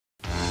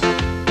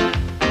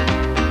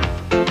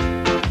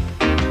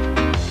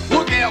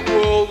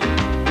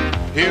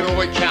Here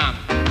I come.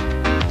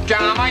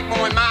 Gonna make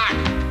my mark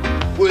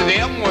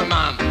without my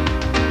mum.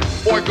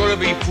 I gotta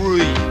be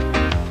free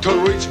to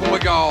reach my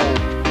goal,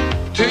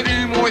 to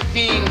do my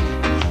thing,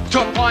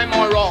 to play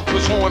my role,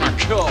 cause I'm a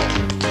kill.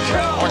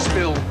 I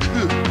spell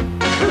kill.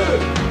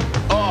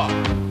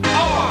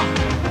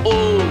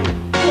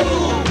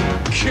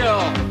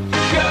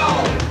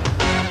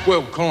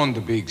 Well, Colin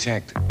to be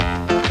exact.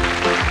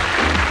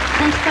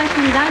 Thanks for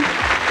opening, Dad.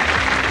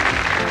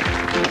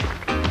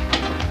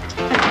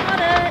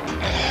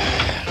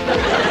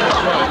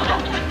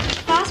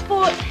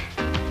 Passport.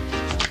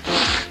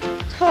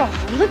 Oh,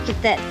 look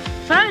at that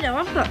photo.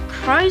 I've got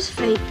crow's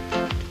feet.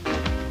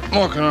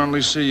 I can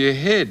only see your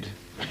head.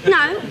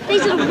 No,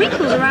 these little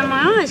wrinkles around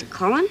my eyes,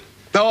 Colin.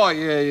 Oh,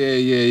 yeah,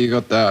 you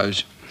got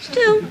those.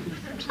 Still,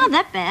 it's not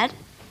that bad.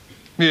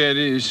 Yeah, it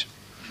is.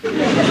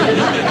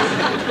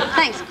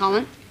 Thanks,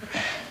 Colin.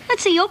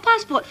 Let's see your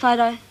passport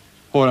photo.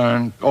 I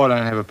don't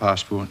have a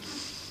passport.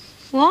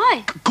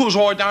 Why? Because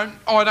I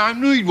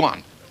don't need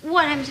one.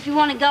 What happens if you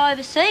want to go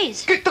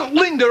overseas?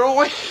 Linda,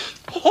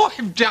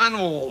 I've done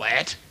all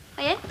that.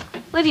 Oh, yeah?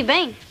 Where have you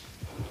been?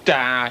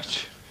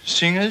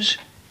 Singers,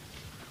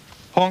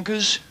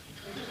 honkers,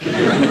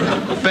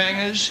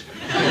 bangers,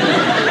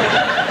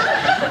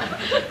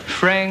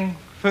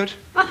 Frankfurt.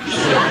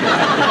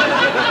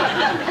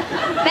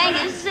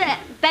 Bangers,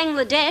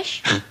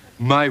 Bangladesh.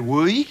 May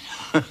we?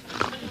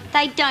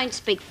 They don't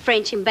speak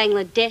French in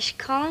Bangladesh,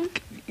 Colin.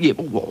 Yeah,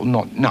 well,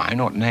 not now.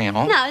 No,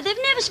 they've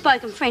never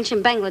spoken French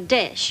in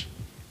Bangladesh.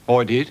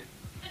 I did.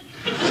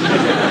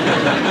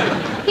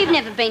 You've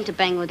never been to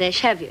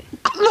Bangladesh, have you?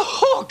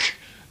 Look!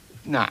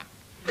 No.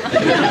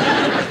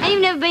 And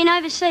you've never been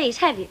overseas,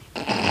 have you?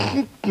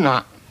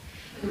 No.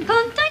 Colin,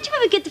 don't you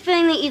ever get the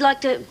feeling that you'd like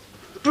to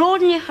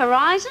broaden your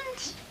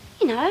horizons?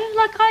 You know,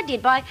 like I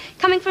did by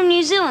coming from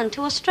New Zealand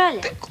to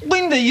Australia.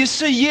 Linda, you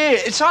see, yeah,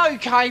 it's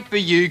okay for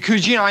you,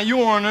 because, you know,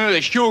 you're an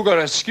artist, you've got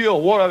a skill.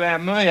 What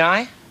about me,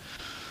 eh?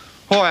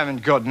 I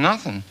haven't got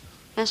nothing.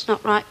 That's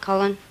not right,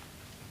 Colin.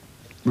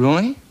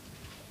 Really?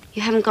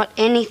 You haven't got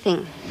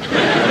anything.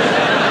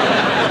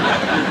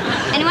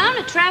 Anyway, I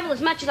want to travel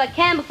as much as I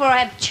can before I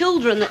have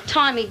children that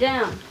tie me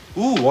down.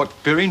 Ooh, what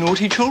very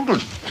naughty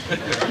children. Oh,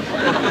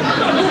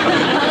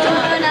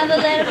 another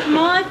letter from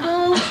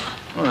Michael.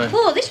 Right.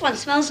 Oh, this one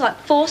smells like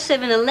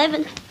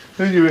 4711.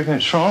 Who do you reckon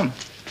it's from?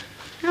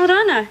 How would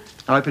I know?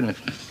 Open it.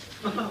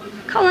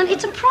 Colin,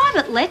 it's a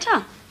private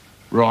letter.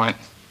 Right.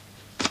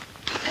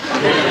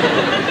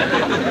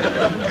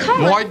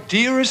 Colin. My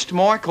dearest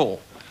Michael,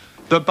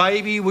 the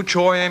baby which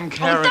I am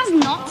carrying... Oh, it does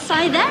not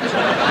say that.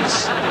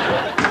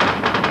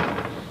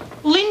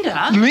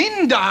 Linda?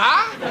 Linda?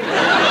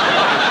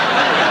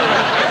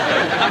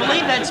 I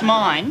believe that's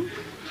mine.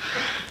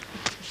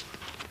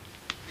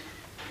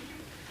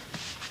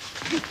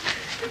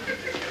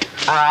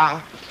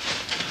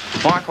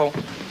 Michael.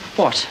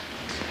 What?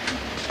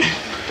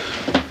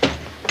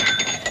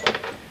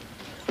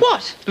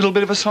 What? A little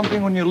bit of a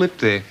something on your lip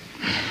there.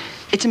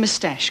 It's a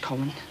moustache,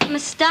 Colin.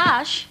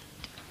 Moustache?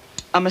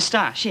 A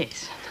moustache,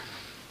 yes.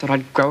 Thought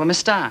I'd grow a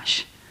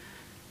moustache.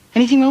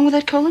 Anything wrong with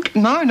that, Colin?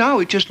 No,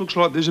 it just looks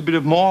like there's a bit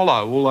of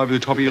Milo all over the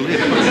top of your lip.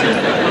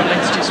 Well,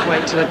 let's just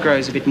wait till it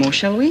grows a bit more,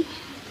 shall we?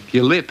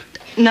 Your lip?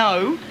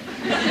 No.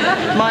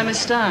 My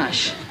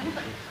moustache.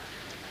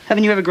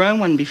 Haven't you ever grown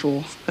one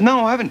before?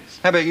 No, I haven't.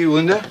 How about you,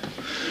 Linda?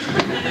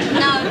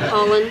 No,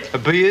 Colin. A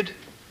beard?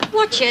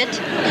 Watch it.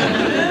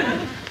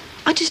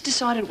 I just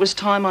decided it was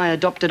time I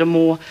adopted a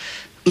more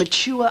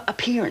mature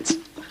appearance.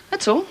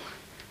 That's all.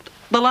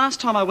 The last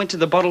time I went to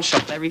the bottle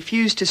shop, they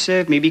refused to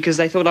serve me because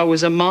they thought I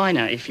was a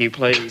minor, if you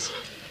please.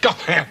 God,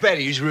 that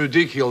is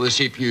ridiculous,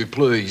 if you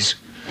please.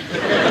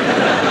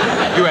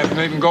 You haven't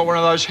even got one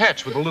of those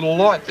hats with a little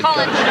light that...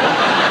 Colin.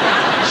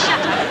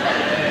 Shut up.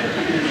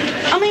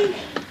 I mean,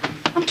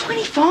 I'm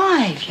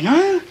 25, you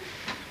know?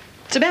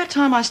 It's about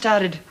time I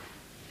started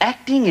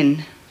acting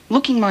and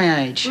looking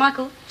my age.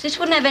 Michael, this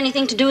wouldn't have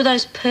anything to do with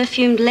those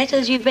perfumed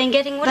letters you've been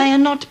getting, would it? They are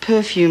not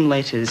perfume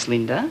letters,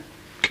 Linda.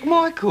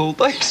 Michael,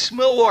 they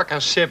smell like a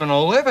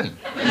 7-Eleven.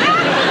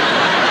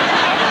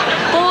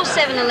 Or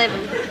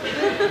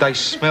 7-Eleven. They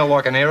smell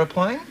like an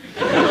aeroplane?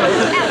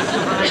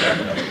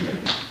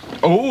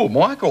 Oh,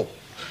 Michael.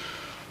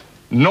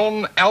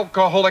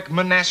 Non-alcoholic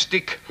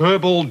monastic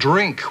herbal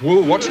drink.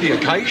 Whoa, what's the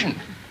occasion?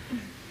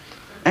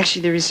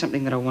 Actually, there is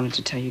something that I wanted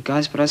to tell you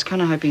guys, but I was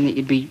kind of hoping that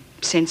you'd be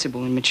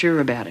sensible and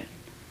mature about it.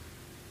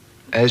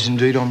 As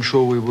indeed I'm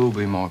sure we will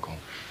be, Michael.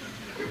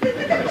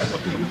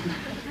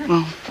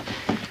 Well,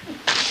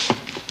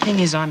 the thing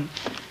is, I'm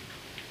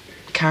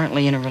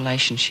currently in a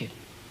relationship.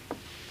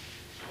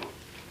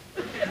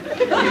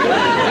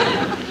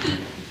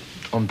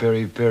 I'm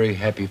very, very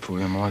happy for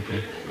you, Michael.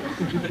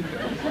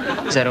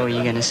 Is that all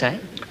you're going to say?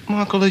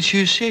 Michael, as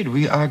you said,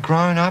 we are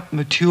grown-up,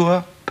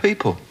 mature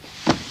people.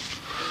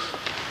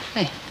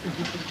 Hey,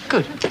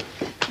 good.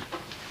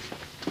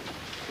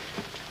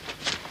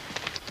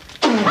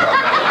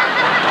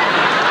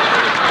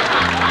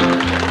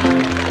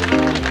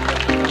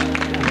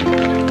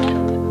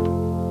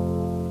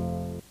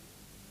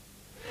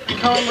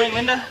 Morning,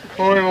 Linda.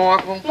 Morning,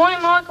 Michael.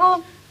 Morning,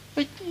 Michael.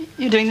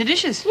 You're doing the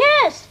dishes.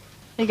 Yes.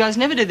 You guys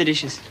never do the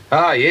dishes.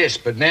 Ah, yes,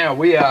 but now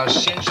we are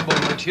sensible,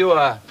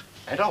 mature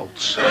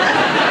adults.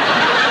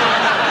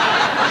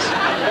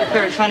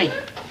 Very funny.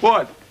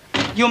 What?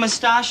 Your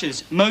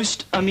moustaches,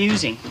 most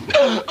amusing.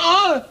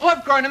 Oh,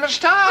 I've grown a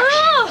moustache.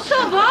 Oh, so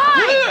have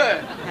I.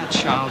 Yeah. How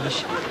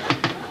childish.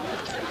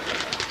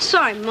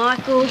 Sorry,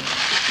 Michael.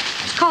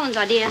 It's Colin's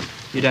idea.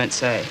 You don't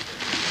say.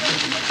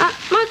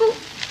 Michael,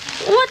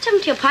 what's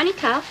happened to your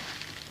ponytail?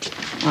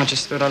 I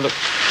just thought I looked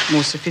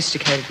more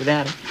sophisticated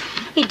without it.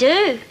 You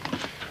do.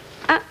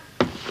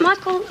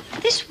 Michael,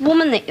 this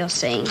woman that you're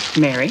seeing,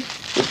 Mary?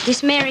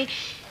 this Mary,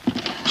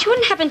 she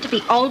wouldn't happen to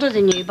be older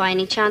than you by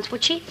any chance,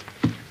 would she?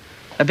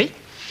 A bit?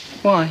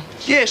 Why?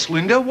 Yes,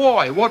 Linda,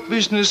 why? What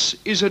business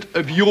is it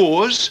of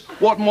yours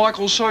what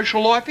Michael's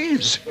social life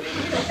is?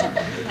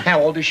 How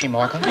old is she,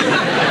 Michael?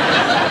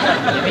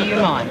 Never you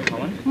mind,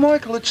 Colin.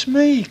 Michael, it's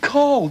me,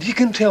 Cole. You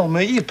can tell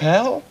me, you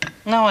pal.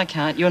 No, I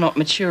can't. You're not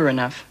mature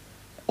enough.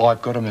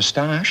 I've got a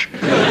moustache.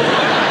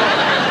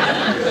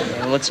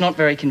 Yeah, well, it's not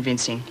very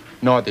convincing.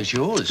 Neither's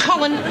yours.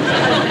 Colin!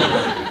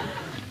 I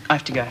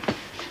have to go.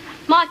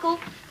 Michael,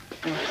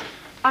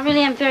 I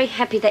really am very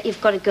happy that you've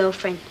got a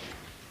girlfriend.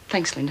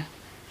 Thanks, Linda.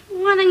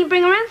 Why don't you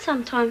bring her around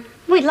sometime?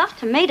 We'd love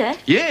to meet her.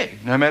 Yeah,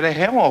 no matter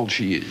how old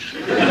she is.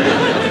 Why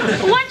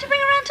don't you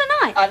bring her around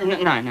tonight?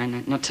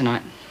 No, not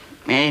tonight.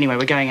 Anyway,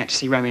 we're going out to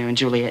see Romeo and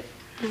Juliet.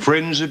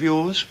 Friends of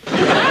yours?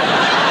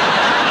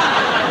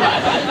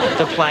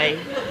 The play.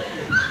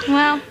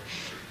 Well,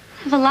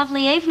 have a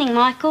lovely evening,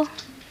 Michael.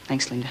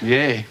 Thanks, Linda.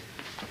 Yeah.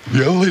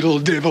 You little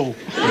devil.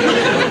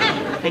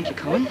 Thank you,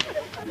 Colin.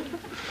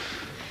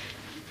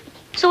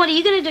 So what are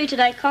you going to do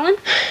today, Colin?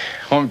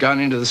 I'm going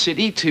into the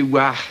city to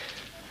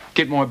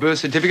get my birth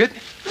certificate.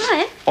 Oh,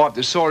 yeah? I've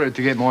decided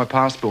to get my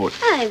passport.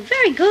 Oh,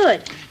 very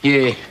good.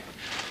 Yeah.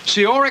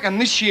 See, I reckon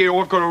this year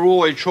I've got to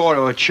really try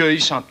to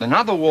achieve something.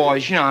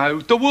 Otherwise, you know,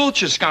 the world's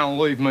just going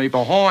to leave me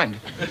behind.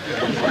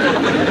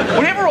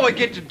 Whenever I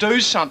get to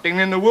do something,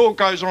 then the world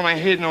goes on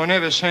ahead and I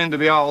never seem to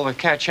be able to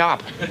catch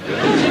up.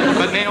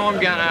 But now I'm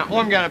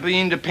going to be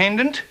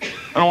independent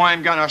and I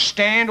am going to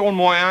stand on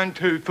my own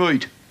 2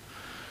 feet.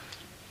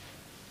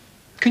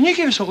 Can you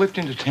give us a lift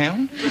into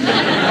town?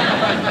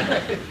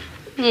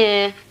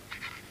 Yeah.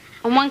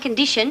 On one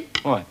condition.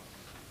 What?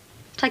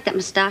 Take that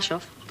moustache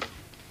off.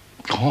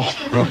 Oh,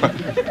 right.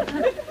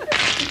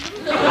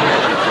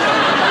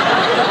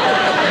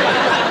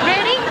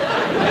 Ready?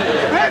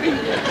 Ready?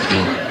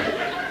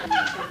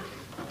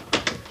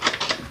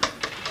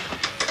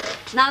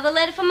 Another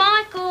letter for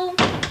Michael.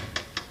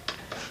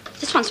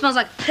 This one smells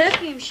like a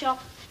perfume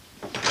shop.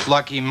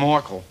 Lucky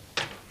Michael.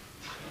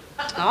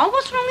 Oh,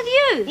 what's wrong with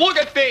you? Look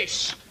at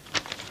this.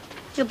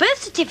 Your birth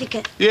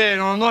certificate. Yeah,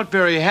 and I'm not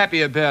very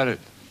happy about it.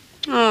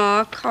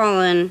 Oh,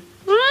 Colin.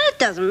 Well, it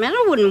doesn't matter.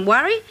 I wouldn't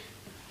worry. A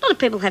lot of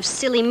people have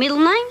silly middle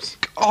names.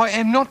 I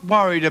am not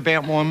worried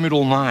about my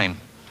middle name.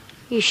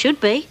 You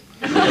should be.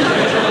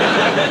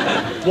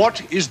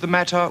 What is the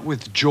matter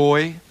with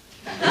Joy?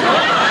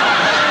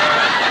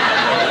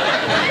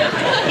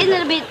 Isn't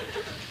it a bit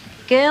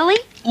girly?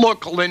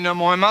 Look, Linda,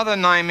 my mother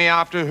named me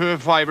after her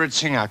favourite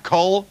singer,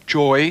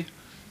 Col'n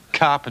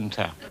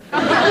Carpenter.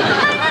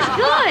 That's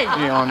good.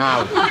 Yeah, I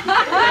know.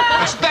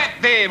 It's that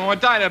there, my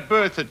date of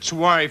birth, that's a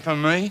worry for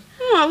me.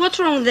 Oh, what's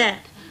wrong with that?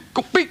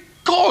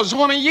 Because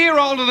I'm a year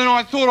older than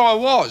I thought I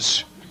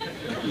was.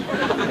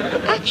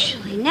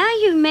 Actually, now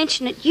you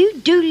mention it, you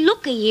do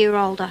look a year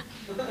older.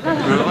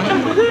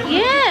 Really?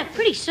 Yeah,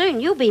 pretty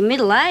soon you'll be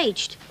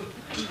middle-aged.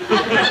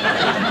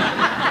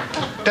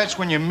 That's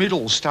when your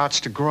middle starts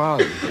to grow.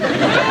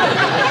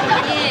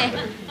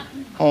 Yeah.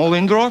 Oh,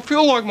 Linda, I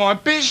feel like my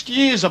best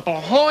years are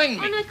behind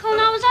me. Oh, no, Colin,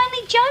 I was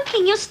only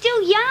joking. You're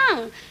still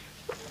young.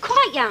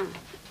 Quite young.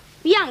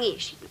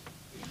 Youngish.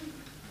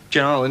 Do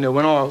you know, Linda,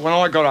 when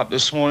I got up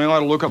this morning, I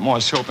had a look at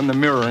myself in the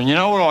mirror, and you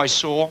know what I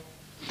saw?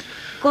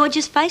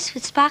 Gorgeous face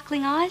with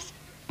sparkling eyes.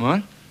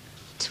 What?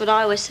 That's what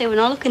I always see when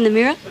I look in the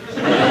mirror.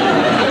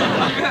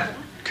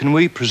 Can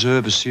we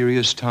preserve a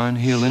serious tone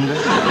here, Linda?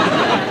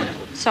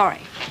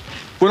 Sorry.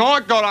 When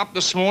I got up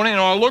this morning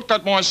and I looked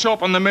at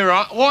myself in the mirror,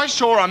 I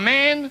saw a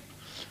man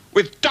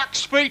with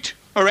duck's feet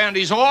around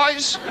his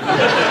eyes.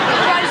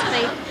 Crow's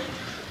feet.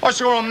 I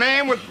saw a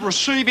man with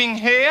receding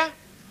hair.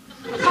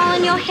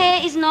 Colin, your hair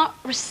is not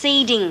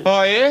receding.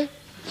 Oh, yeah?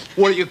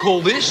 What do you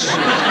call this?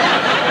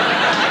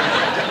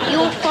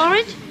 Your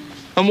forehead?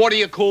 And what do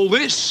you call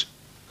this?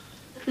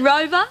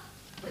 Rover?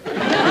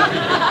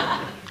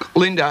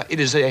 Linda, it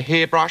is a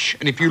hairbrush,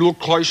 and if you look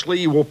closely,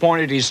 you will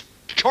find it is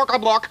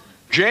chock-a-block,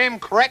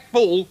 jam-crack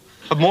full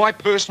of my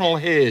personal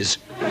hairs.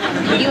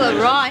 You were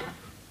right.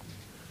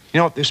 You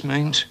know what this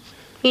means?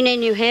 You need a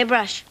new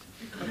hairbrush.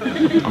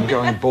 I'm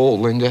going bald,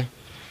 Linda.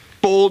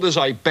 Bald as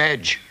a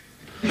badge.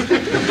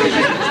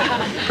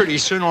 Pretty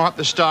soon I'll have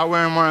to start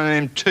wearing one of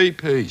them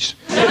teepees.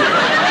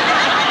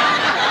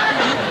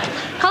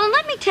 Colin,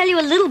 let me tell you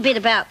a little bit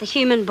about the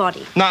human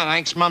body. No,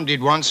 thanks. Mum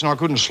did once, and I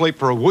couldn't sleep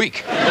for a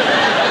week.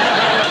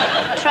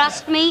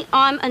 Trust me,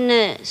 I'm a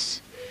nurse.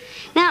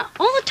 Now,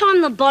 all the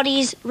time the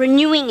body's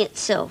renewing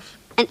itself,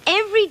 and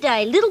every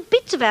day little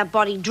bits of our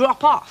body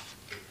drop off.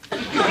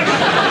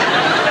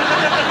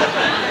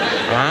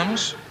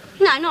 Arms?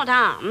 No, not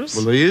arms.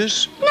 Well,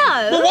 ears?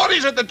 No. Well, what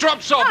is it that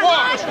drops off? No,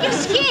 What? your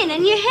skin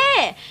and your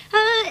hair.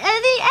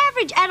 The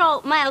average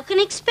adult male can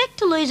expect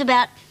to lose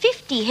about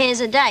 50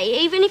 hairs a day,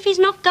 even if he's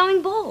not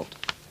going bald.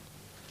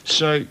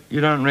 So,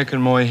 you don't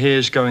reckon my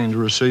hair's going into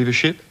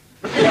receivership?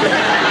 No,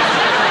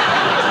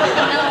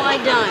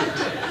 I don't.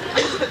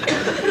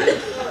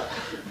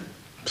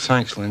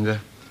 Thanks, Linda.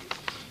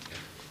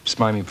 It's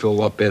made me feel a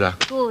lot better.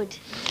 Good.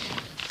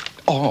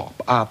 Oh,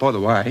 by the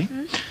way,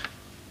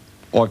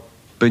 I've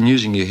been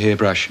using your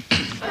hairbrush.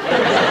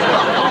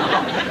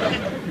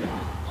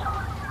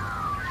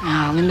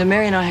 Ah, Linda,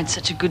 Mary and I had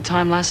such a good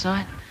time last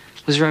night.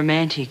 It was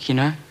romantic, you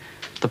know.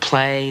 The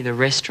play, the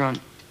restaurant.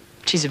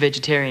 She's a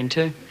vegetarian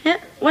too. Yeah,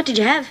 what did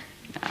you have?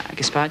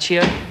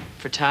 Gazpacho,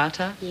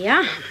 frittata.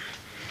 Yeah.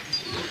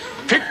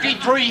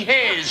 53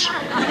 hairs.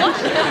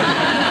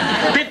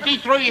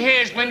 53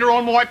 hairs, Linda,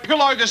 on my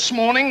pillow this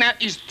morning.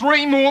 That is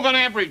 3 more than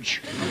average.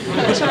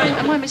 Sorry,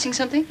 am I missing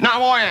something? No,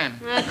 I am.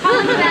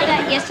 Colin found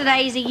out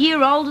yesterday he's a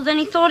year older than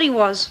he thought he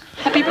was.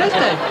 Happy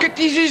birthday.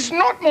 This is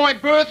not my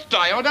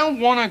birthday. I don't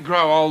want to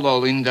grow older,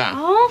 Linda.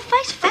 Oh,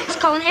 face facts,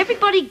 Colin.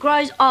 Everybody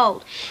grows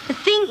old. The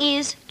thing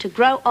is to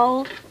grow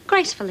old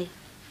gracefully.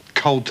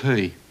 Cold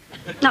tea.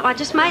 No, I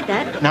just made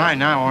that. No,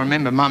 I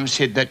remember Mum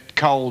said that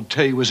cold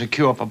tea was a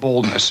cure for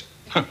baldness.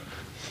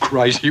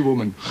 Crazy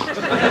woman.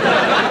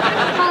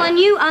 Colin,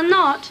 you are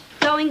not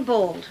going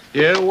bald.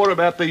 Yeah, what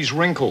about these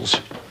wrinkles?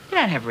 You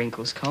don't have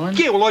wrinkles, Colin.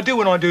 Yeah, well, I do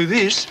when I do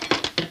this.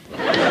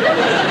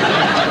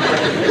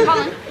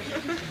 Colin,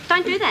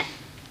 don't do that.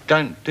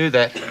 Don't do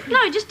that.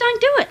 No, just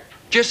don't do it.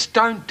 Just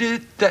don't do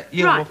that.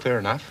 Yeah, Right. well, fair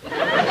enough.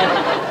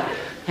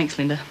 Thanks,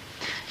 Linda.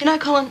 You know,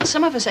 Colin,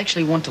 some of us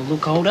actually want to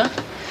look older.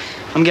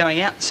 I'm going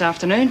out this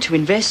afternoon to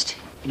invest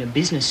in a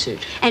business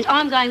suit. And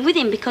I'm going with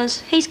him because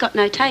he's got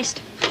no taste.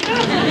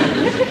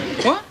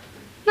 What?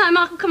 No,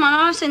 Michael, come on.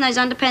 I've seen those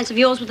underpants of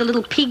yours with the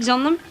little pigs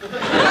on them.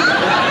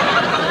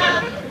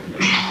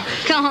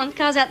 Come on,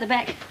 car's out the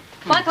back.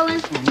 Bye, Colin.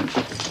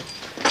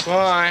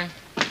 Bye.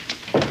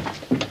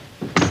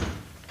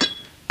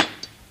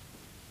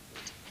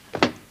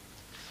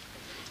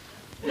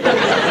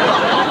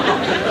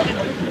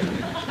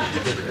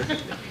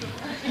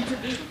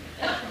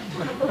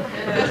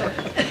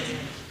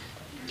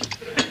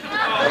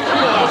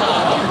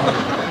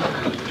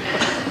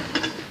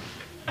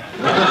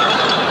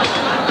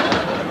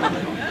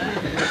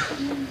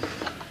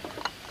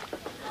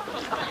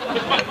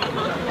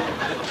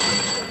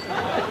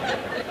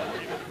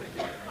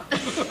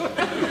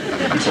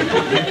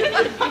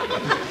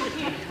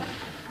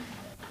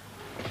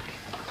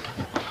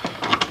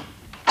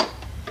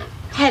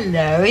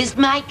 Hello, is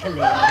Michael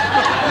in?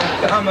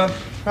 I'm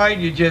afraid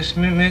you just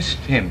missed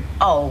him.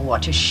 Oh,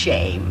 what a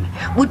shame.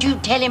 Would you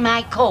tell him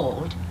I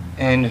called?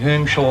 And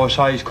whom shall I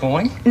say is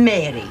calling?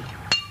 Mary.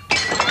 But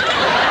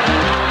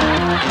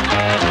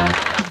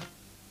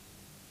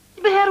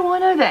how do I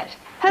know that?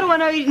 How do I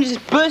know you didn't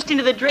just burst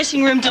into the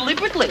dressing room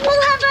deliberately?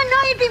 Well, how do I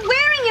know you'd be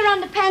wearing your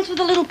underpants with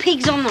the little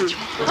pigs on them?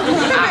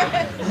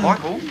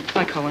 Michael?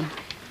 Hi, Colin.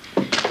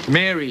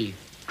 Mary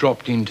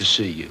dropped in to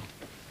see you.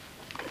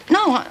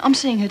 No, I'm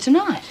seeing her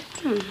tonight.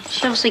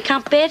 She obviously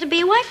can't bear to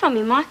be away from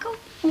you, Michael.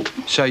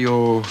 So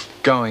you're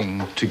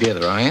going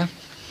together, are you?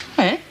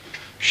 Eh?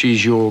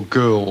 She's your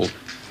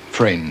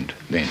girlfriend,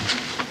 then?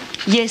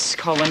 Yes,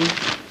 Colin.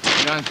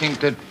 You don't think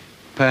that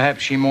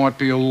perhaps she might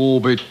be a little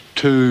bit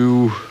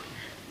too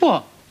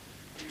What?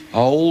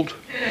 old?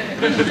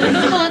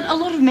 Colin, a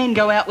lot of men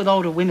go out with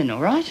older women, all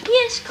right?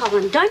 Yes,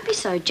 Colin, don't be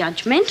so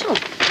judgmental.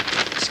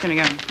 Just gonna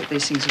go and put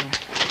these things away.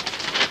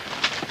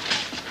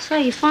 So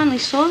you finally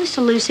saw this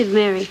elusive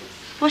Mary.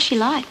 What's she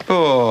like?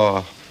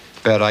 Oh,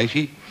 about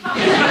 80. No,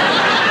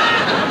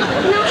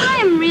 I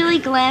am really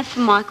glad for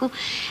Michael.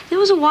 There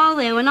was a while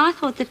there when I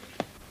thought that...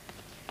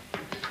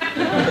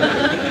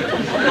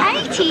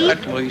 80?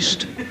 At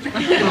least.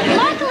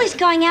 Michael is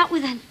going out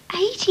with an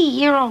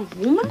 80-year-old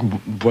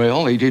woman?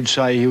 Well, he did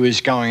say he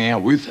was going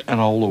out with an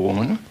older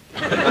woman.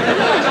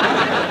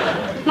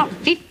 Not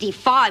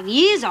 55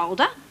 years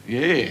older. Yeah,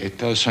 it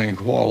does seem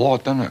quite a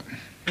lot, doesn't it?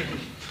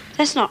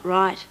 That's not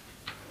right.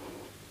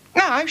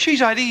 No,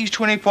 she's 80, he's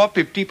 25,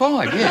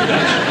 55, yeah.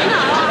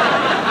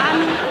 I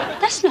mean,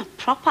 that's not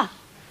proper.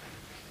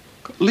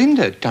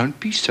 Linda, don't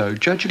be so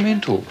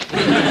judgmental.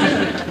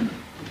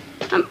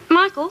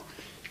 Michael?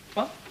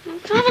 What? Can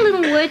I have a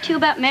little word to you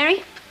about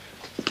Mary?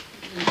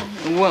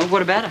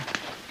 What about her?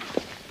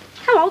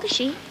 How old is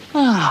she?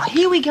 Oh,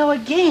 here we go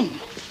again.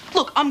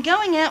 Look, I'm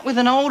going out with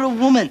an older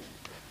woman.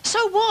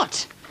 So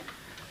what?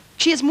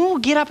 She has more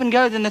get up and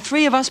go than the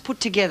three of us put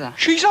together.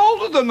 She's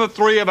older than the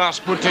three of us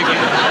put together.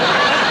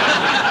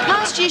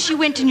 Last year she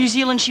went to New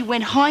Zealand, she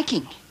went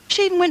hiking.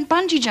 She even went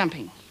bungee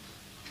jumping.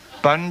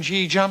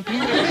 Bungee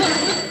jumping?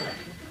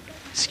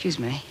 Excuse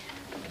me.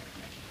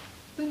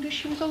 Linda,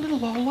 she was a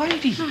little old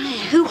lady.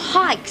 Who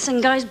hikes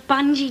and goes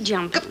bungee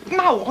jumping?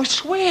 No, I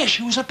swear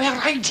she was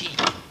about 80.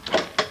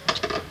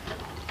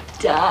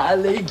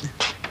 darling.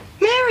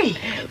 Mary!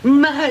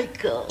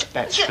 Michael.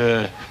 That's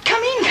her.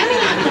 Come in, come in.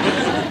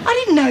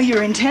 I didn't know you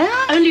were in town.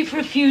 Only for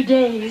a few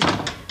days.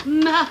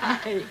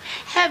 My,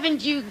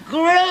 haven't you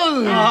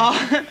grown?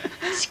 Oh.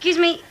 Excuse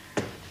me,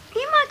 are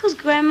you Michael's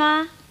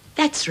grandma?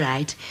 That's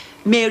right.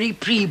 Mary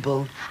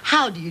Preble.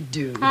 How do you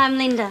do? I'm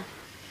Linda.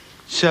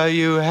 So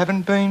you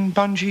haven't been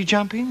bungee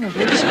jumping? Not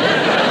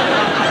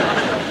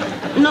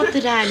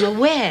that I'm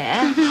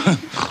aware.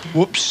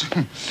 Whoops.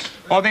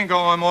 I think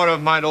I might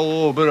have made a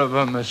little bit of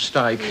a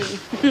mistake.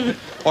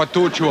 I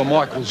thought you were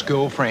Michael's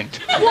girlfriend.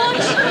 What?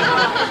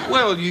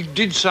 Well, you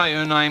did say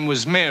her name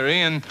was Mary,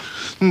 and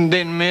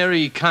then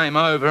Mary came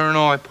over and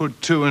I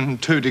put two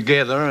and two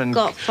together and...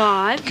 Got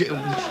 5.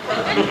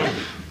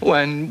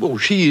 Well,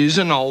 she is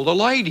an older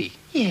lady.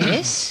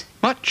 Yes.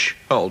 Much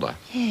older.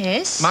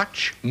 Yes.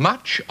 Much,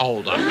 much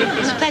older.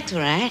 Is that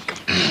right?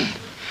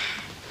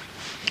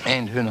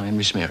 And her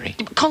name is Mary.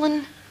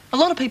 Colin, a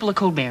lot of people are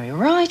called Mary, all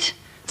right?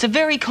 It's a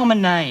very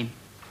common name.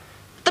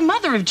 The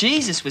mother of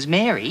Jesus was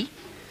Mary.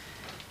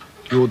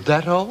 You're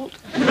that old?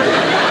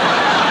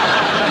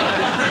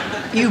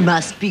 You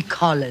must be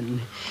Colin.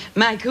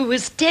 Michael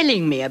was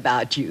telling me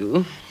about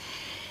you.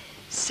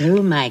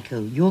 So,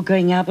 Michael, you're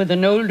going out with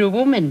an older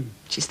woman.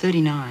 She's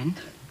 39.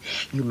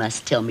 You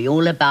must tell me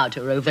all about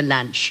her over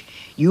lunch.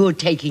 You're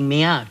taking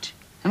me out.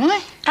 Am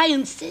I? I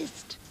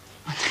insist.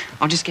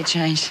 I'll just get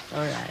changed. All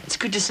right. It's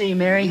good to see you,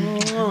 Mary.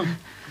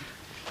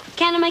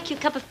 Can I make you a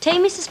cup of tea,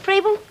 Mrs.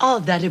 Preble? Oh,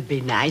 that'd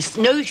be nice.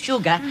 No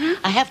sugar.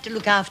 I have to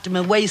look after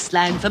my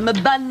waistline for my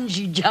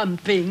bungee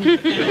jumping.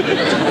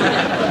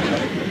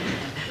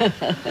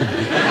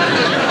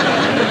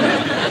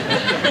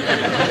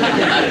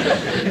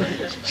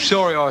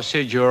 Sorry I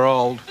said you're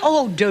old.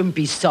 Oh, don't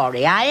be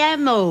sorry. I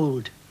am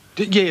old.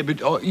 Yeah,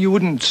 but you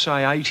wouldn't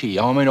say 80.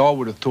 I mean, I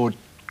would have thought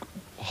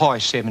high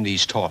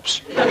 70s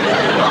tops.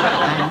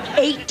 I'm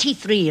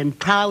 83 and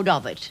proud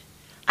of it.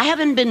 I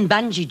haven't been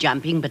bungee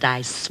jumping, but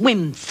I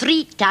swim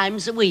 3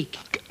 times a week.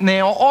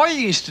 Now, I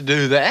used to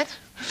do that.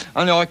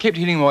 And I kept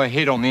hitting my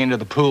head on the end of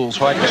the pool,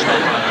 so I had to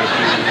stop for a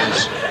few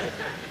years.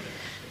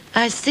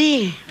 I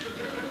see.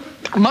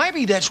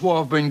 Maybe that's why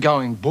I've been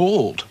going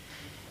bald.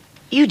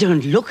 You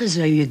don't look as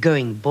though you're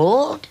going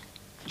bald.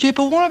 Yeah,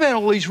 but what about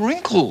all these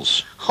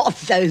wrinkles? Oh,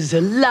 those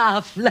are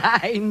laugh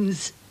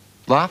lines.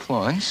 Laugh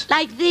lines?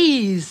 Like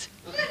these.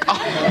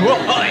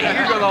 Well, you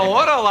got a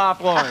lot of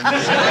laugh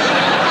lines.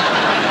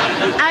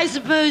 I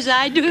suppose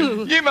I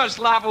do. You must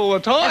laugh all the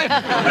time.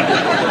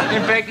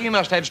 In fact, you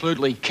must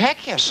absolutely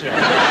cack yourself.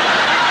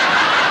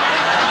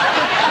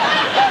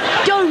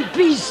 Don't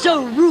be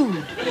so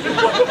rude.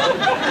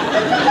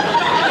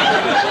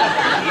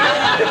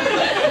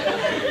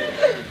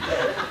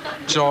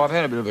 So I've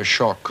had a bit of a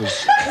shock,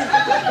 because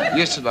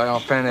yesterday I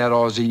found out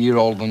I was a year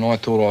older than I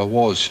thought I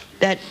was.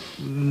 That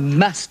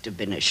must have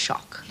been a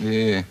shock.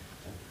 Yeah.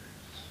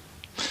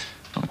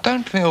 I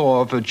don't feel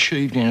I've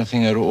achieved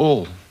anything at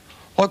all.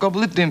 Like, I've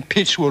lived in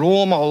Pittswood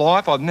all my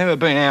life. I've never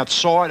been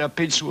outside of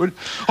Pittswood.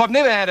 I've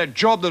never had a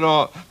job that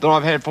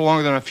I've had for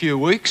longer than a few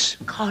weeks.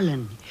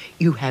 Colin,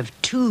 you have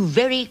 2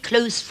 very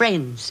close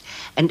friends.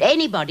 And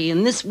anybody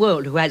in this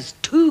world who has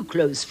 2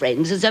 close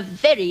friends is a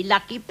very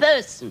lucky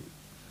person.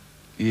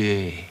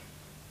 Yeah.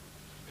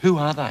 Who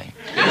are they?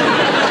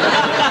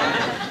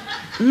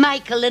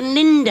 Michael and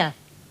Linda.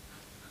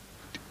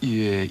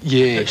 Yeah,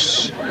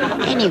 yes.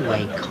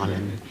 Anyway,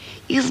 Colin,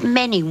 you've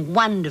many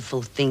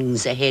wonderful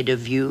things ahead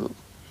of you.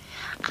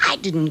 I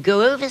didn't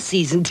go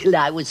overseas until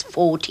I was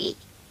 40.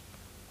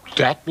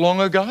 That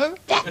long ago?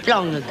 That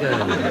long ago.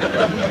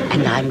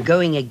 And I'm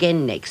going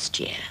again next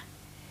year.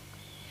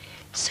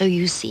 So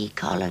you see,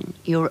 Colin,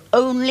 you're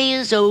only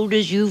as old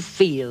as you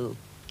feel.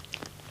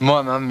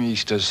 My mum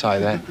used to say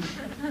that.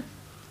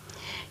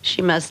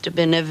 She must have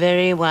been a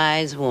very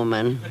wise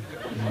woman.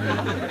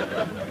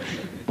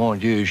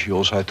 Mind you, she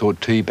also thought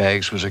tea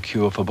bags was a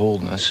cure for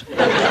baldness.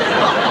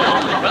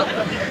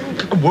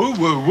 Woo,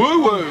 woo,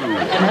 woo, woo.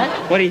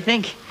 What do you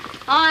think?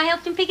 I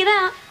helped him pick it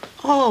out.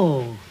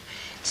 Oh,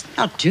 it's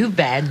not too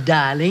bad,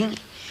 darling.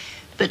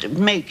 But it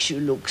makes you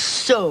look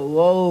so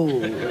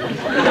old.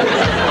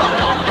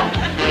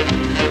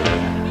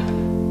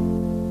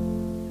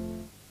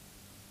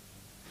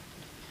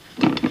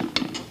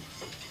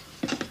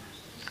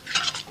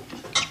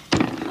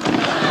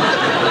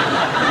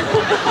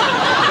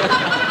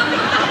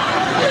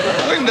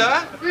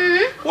 Linda?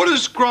 What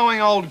does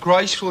growing old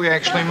gracefully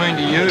actually mean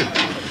to you?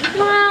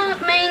 Well,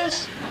 it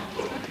means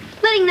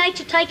letting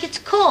nature take its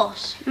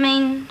course. It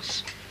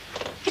means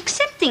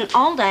accepting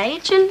old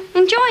age and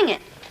enjoying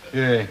it.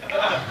 Yeah.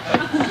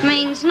 It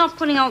means not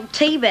putting old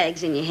tea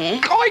bags in your hair.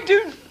 I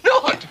do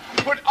not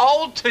put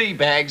old tea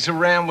bags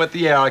around with the...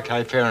 Yeah,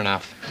 OK, fair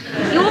enough.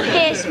 Your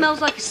hair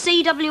smells like a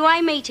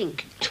CWA meeting.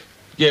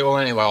 Yeah, well,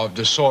 anyway, I've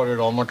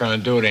decided I'm not going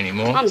to do it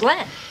anymore. I'm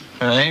glad.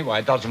 Anyway,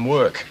 it doesn't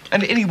work.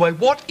 And anyway,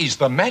 what is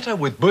the matter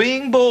with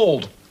being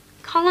bald?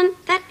 Colin,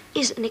 that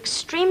is an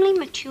extremely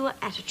mature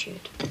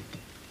attitude.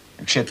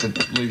 Except that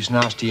it leaves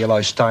nasty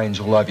yellow stains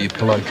all over your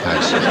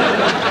pillowcase.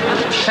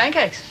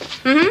 Pancakes.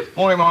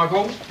 Morning,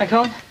 Michael. Hey,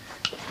 Colin.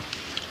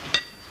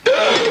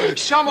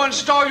 Someone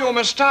stole your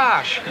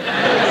moustache.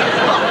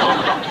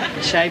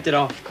 Shaved it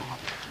off.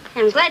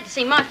 I'm glad to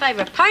see my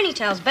favourite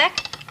ponytail's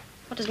back.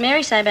 What does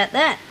Mary say about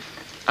that?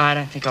 I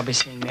don't think I'll be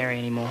seeing Mary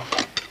anymore.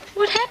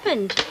 What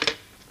happened?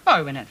 Oh,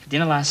 we went out for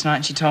dinner last night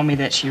and she told me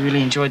that she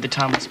really enjoyed the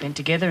time we spent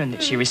together and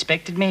that she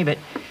respected me, but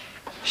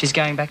she's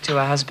going back to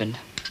her husband.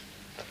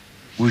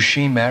 Was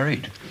she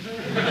married?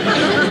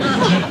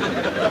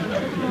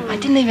 I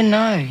didn't even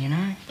know, you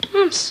know.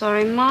 I'm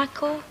sorry,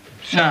 Michael.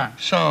 No,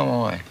 So am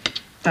I.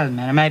 doesn't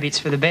matter. Maybe it's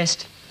for the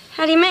best.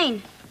 How do you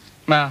mean?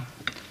 Well,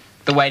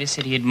 the waiter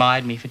said he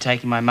admired me for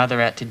taking my mother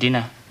out to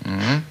dinner.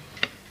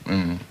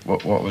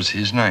 What was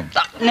his name?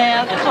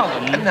 Now,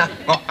 Colin. No,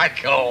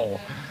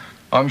 Michael.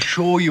 I'm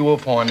sure you will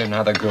find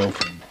another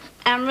girlfriend.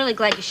 I'm really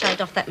glad you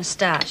shaved off that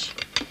moustache.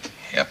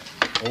 Yep.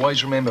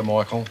 Always remember,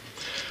 Michael,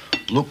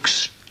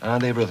 looks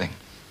aren't everything.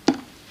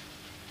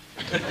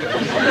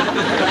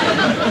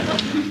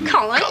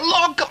 Colin?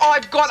 Look,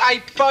 I've got a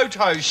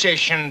photo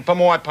session for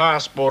my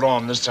passport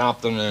on this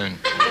afternoon.